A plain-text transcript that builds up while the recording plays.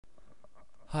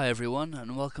Hi everyone,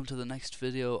 and welcome to the next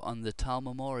video on the Tal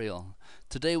Memorial.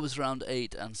 Today was round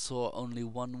 8 and saw only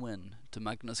one win to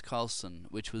Magnus Carlsen,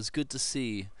 which was good to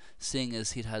see, seeing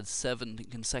as he'd had 7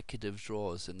 consecutive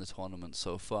draws in the tournament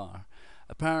so far.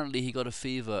 Apparently he got a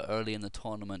fever early in the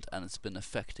tournament and it's been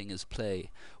affecting his play,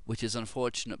 which is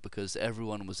unfortunate because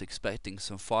everyone was expecting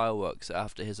some fireworks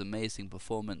after his amazing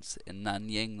performance in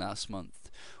Nanjing last month,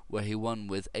 where he won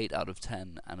with 8 out of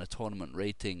 10 and a tournament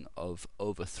rating of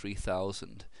over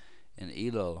 3,000 in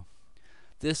ELO.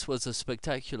 This was a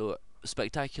spectacular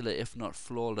if not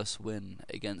flawless win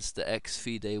against the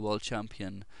ex-FIDE world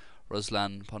champion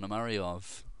Ruslan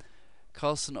Ponomariov.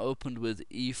 Carlsen opened with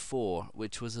e4,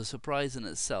 which was a surprise in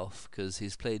itself because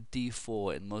he's played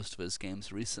d4 in most of his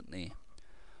games recently.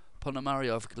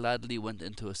 Ponomariov gladly went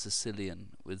into a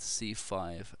Sicilian with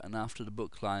c5, and after the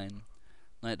book line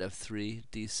knight f3,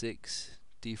 d6,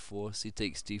 d4, c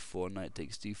takes d4, knight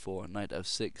takes d4, knight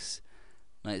f6,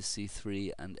 knight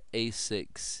c3, and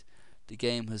a6, the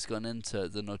game has gone into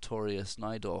the notorious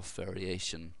Najdorf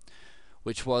variation,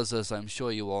 which was, as I'm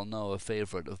sure you all know, a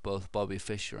favourite of both Bobby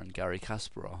Fischer and Garry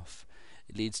Kasparov.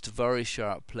 It leads to very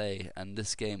sharp play, and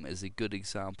this game is a good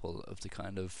example of the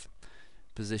kind of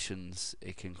positions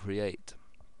it can create.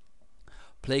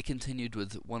 Play continued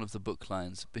with one of the book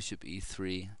lines, bishop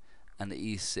e3 and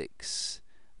e6,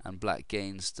 and black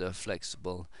gains the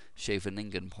flexible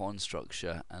Scheveningen pawn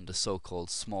structure and a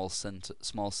so-called small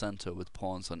center with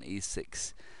pawns on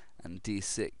e6 and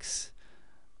d6.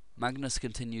 Magnus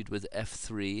continued with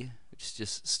f3, which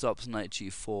just stops knight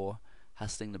g4,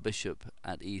 hassling the bishop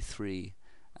at e3,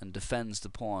 and defends the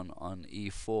pawn on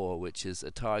e4, which is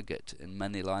a target in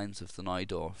many lines of the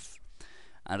Najdorf.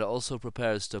 And it also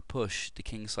prepares to push the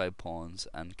kingside pawns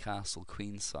and castle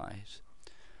queenside.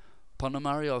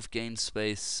 Ponomariov gained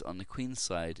space on the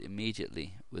queenside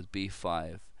immediately with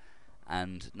b5,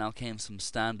 and now came some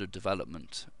standard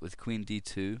development with queen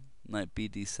d2, knight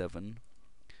bd7,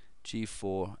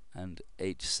 g4 and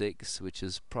h6, which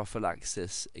is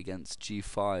prophylaxis against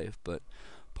g5, but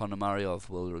Ponomariov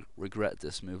will regret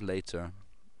this move later.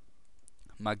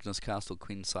 Magnus castled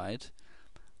queenside,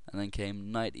 and then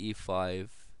came knight e5,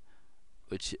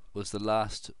 which was the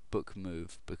last book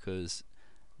move, because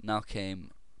now came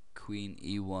queen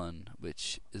e1,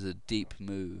 which is a deep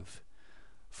move.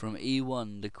 From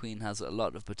e1 the queen has a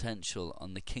lot of potential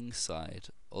on the king side,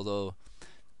 although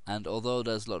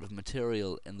there's a lot of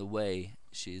material in the way,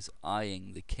 she's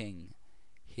eyeing the king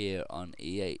here on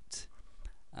e8.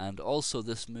 And also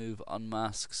this move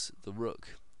unmasks the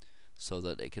rook, so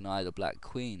that it can eye the black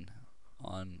queen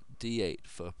on d8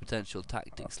 for potential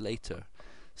tactics later,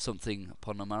 something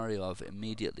Ponomariov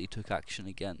immediately took action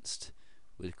against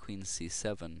with queen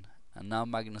c7. And now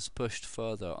Magnus pushed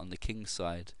further on the king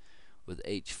side with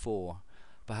h4,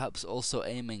 perhaps also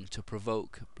aiming to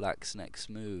provoke black's next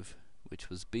move, which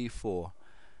was b4,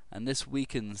 and this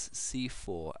weakens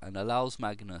c4 and allows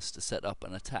Magnus to set up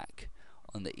an attack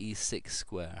on the e6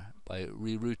 square by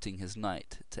rerouting his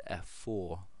knight to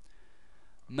f4.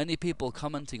 Many people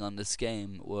commenting on this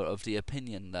game were of the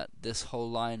opinion that this whole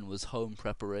line was home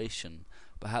preparation,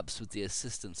 perhaps with the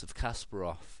assistance of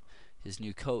Kasparov, his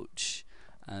new coach,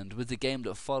 and with the game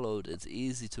that followed it's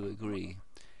easy to agree.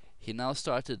 He now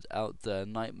started out the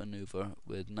knight maneuver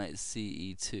with knight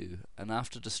ce2, and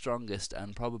after the strongest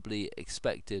and probably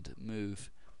expected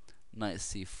move, knight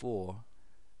c4,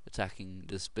 attacking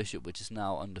this bishop which is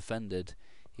now undefended,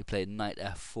 he played knight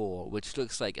f4, which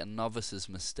looks like a novice's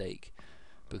mistake,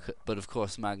 but of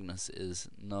course Magnus is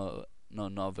no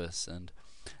novice, and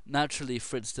naturally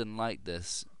Fritz didn't like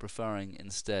this, preferring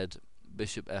instead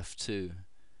bishop f2,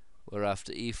 where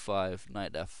after e5,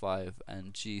 knight f5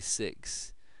 and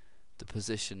g6 the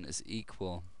position is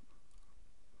equal.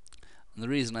 And the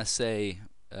reason I say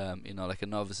like a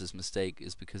novice's mistake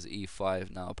is because e5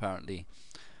 now apparently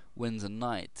wins a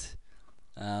knight,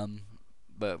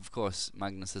 but of course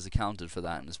Magnus has accounted for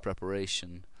that in his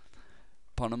preparation.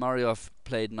 Ponomariov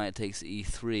played knight takes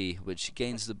e3, which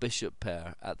gains the bishop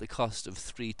pair at the cost of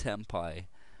 3 tempi,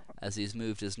 as he's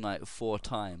moved his knight 4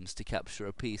 times to capture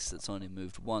a piece that's only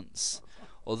moved once,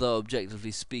 although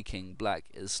objectively speaking black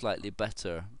is slightly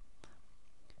better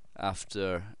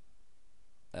after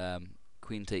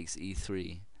queen takes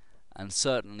e3, and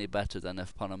certainly better than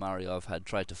if Ponomariov had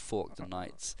tried to fork the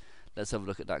knights. Let's have a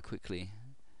look at that quickly.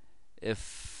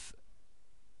 If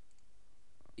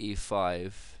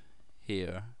e5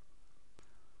 here,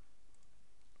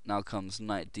 now comes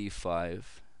knight d5,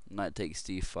 knight takes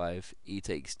d5, e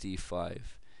takes d5,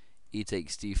 e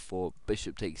takes d4,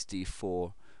 bishop takes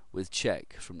d4 with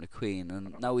check from the queen,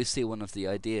 and now we see one of the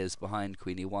ideas behind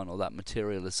queen e1. All that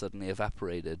material is suddenly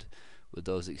evaporated with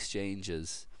those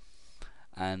exchanges.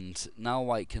 And now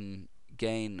white can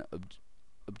gain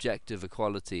objective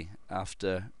equality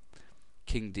after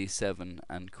king d7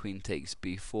 and queen takes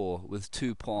b4 with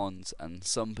 2 pawns and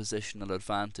some positional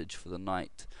advantage for the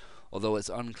knight, although it's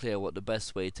unclear what the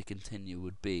best way to continue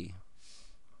would be.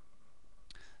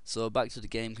 So back to the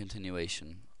game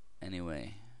continuation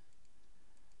anyway,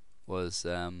 was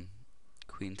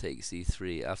queen takes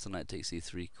e3, after knight takes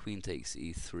e3, queen takes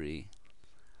e3,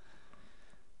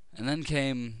 and then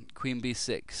came queen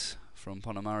b6 from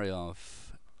Ponomariov.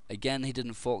 Again, he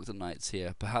didn't fork the knights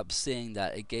here, perhaps seeing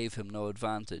that it gave him no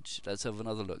advantage. Let's have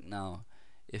another look now.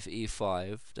 If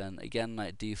e5, then again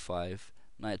knight d5,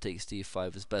 knight takes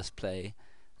d5 is best play,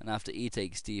 and after e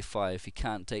takes d5 he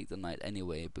can't take the knight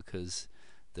anyway because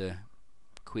the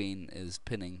queen is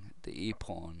pinning the e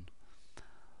pawn.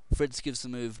 Fritz gives the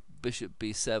move bishop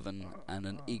b7 and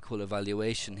an equal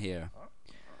evaluation here,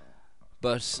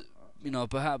 but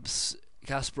perhaps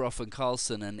Kasparov and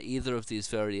Carlsen in either of these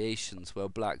variations where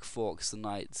black forks the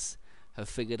knights have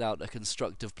figured out a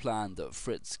constructive plan that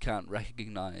Fritz can't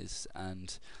recognize,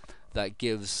 and that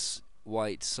gives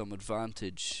white some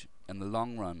advantage in the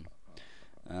long run.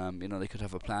 They could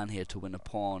have a plan here to win a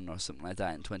pawn or something like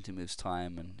that in 20 moves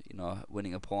time, and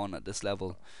winning a pawn at this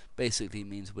level basically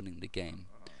means winning the game.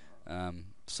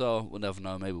 So we'll never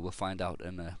know. Maybe we'll find out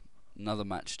in another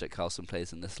match that Carlsen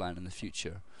plays in this line in the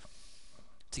future.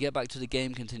 To get back to the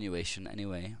game continuation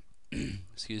anyway,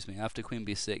 excuse me, after queen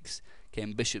b6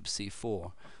 came bishop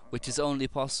c4, which is only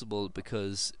possible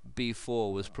because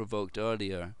b4 was provoked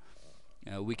earlier,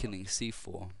 weakening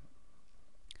c4.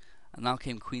 And now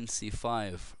came queen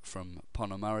c5 from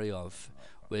Ponomariov,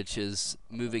 which is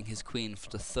moving his queen for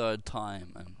the 3rd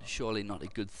time, and surely not a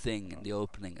good thing in the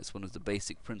opening. It's one of the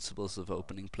basic principles of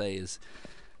opening play is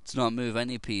to not move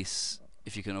any piece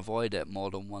if you can avoid it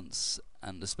more than once,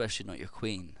 and especially not your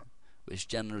queen, which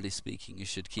generally speaking you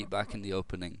should keep back in the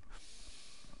opening.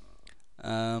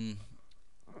 And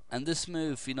this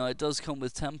move, it does come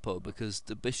with tempo because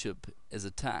the bishop is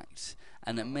attacked,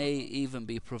 and it may even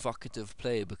be provocative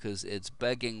play because it's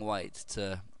begging white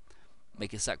to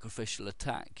make a sacrificial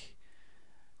attack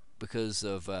because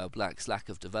of black's lack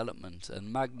of development,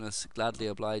 and Magnus gladly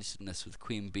obliged in this with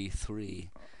queen b3.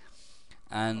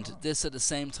 And this at the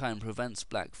same time prevents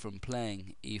black from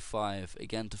playing e5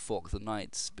 again to fork the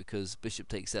knights, because bishop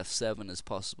takes f7 is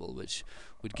possible, which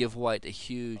would give white a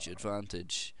huge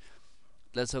advantage.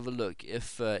 Let's have a look.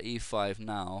 If e5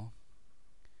 now,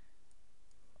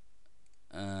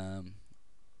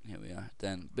 here we are,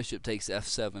 then bishop takes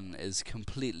f7 is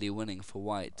completely winning for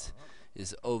white,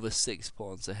 is over 6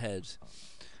 pawns ahead.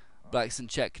 Black's in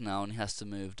check now and he has to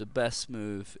move. The best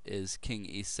move is king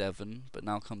e7, but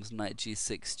now comes knight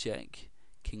g6 check,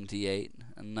 king d8,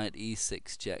 and knight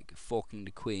e6 check, forking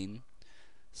the queen.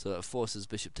 So it forces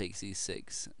bishop takes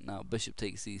e6. Now bishop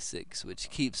takes e6, which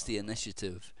keeps the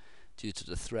initiative due to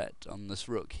the threat on this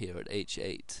rook here at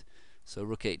h8. So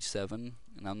rook h7, and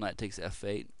now knight takes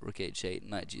f8, rook h8,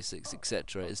 knight g6,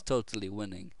 etc. is totally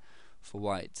winning for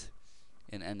white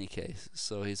in any case,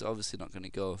 so he's obviously not going to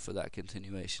go for that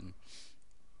continuation.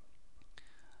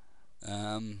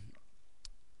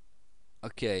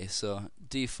 Okay, so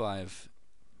d5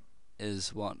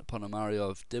 is what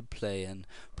Ponomariov did play, and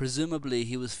presumably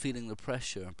he was feeling the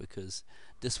pressure because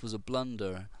this was a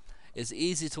blunder. It's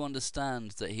easy to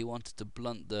understand that he wanted to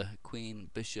blunt the queen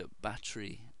bishop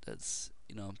battery that's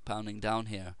pounding down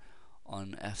here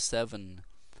on f7,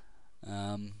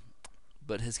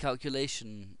 but his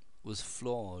calculation was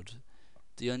flawed.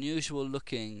 The unusual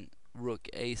looking rook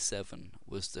a7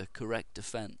 was the correct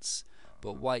defense,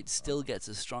 but white still gets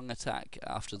a strong attack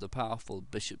after the powerful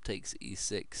bishop takes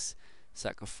e6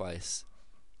 sacrifice.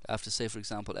 After, say for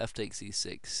example, f takes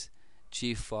e6,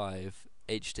 g5,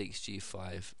 h takes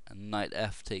g5, and knight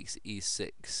f takes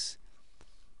e6.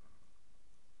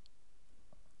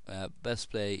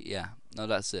 Best play, yeah, no,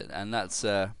 that's it, and that's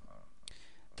a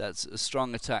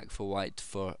strong attack for white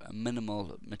for a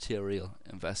minimal material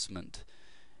investment.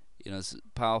 It's a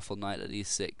powerful knight at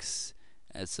e6.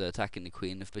 It's attacking the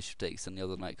queen. If bishop takes, then the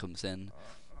other knight comes in,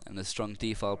 and there's strong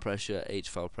d-file pressure,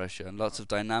 h-file pressure, and lots of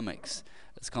dynamics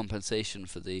as compensation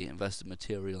for the invested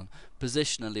material.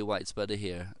 Positionally, white's better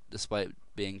here, despite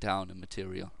being down in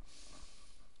material.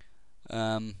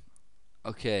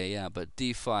 Okay, yeah, but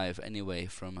d5 anyway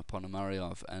from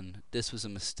Ponomariov, and this was a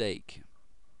mistake.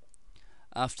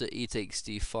 After e takes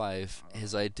d5,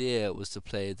 his idea was to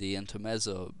play the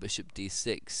intermezzo bishop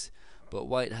d6, but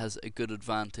white has a good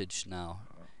advantage now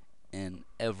in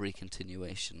every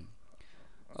continuation.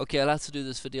 Okay, I'll have to do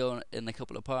this video in a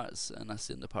couple of parts, and that's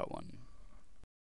the end of part 1.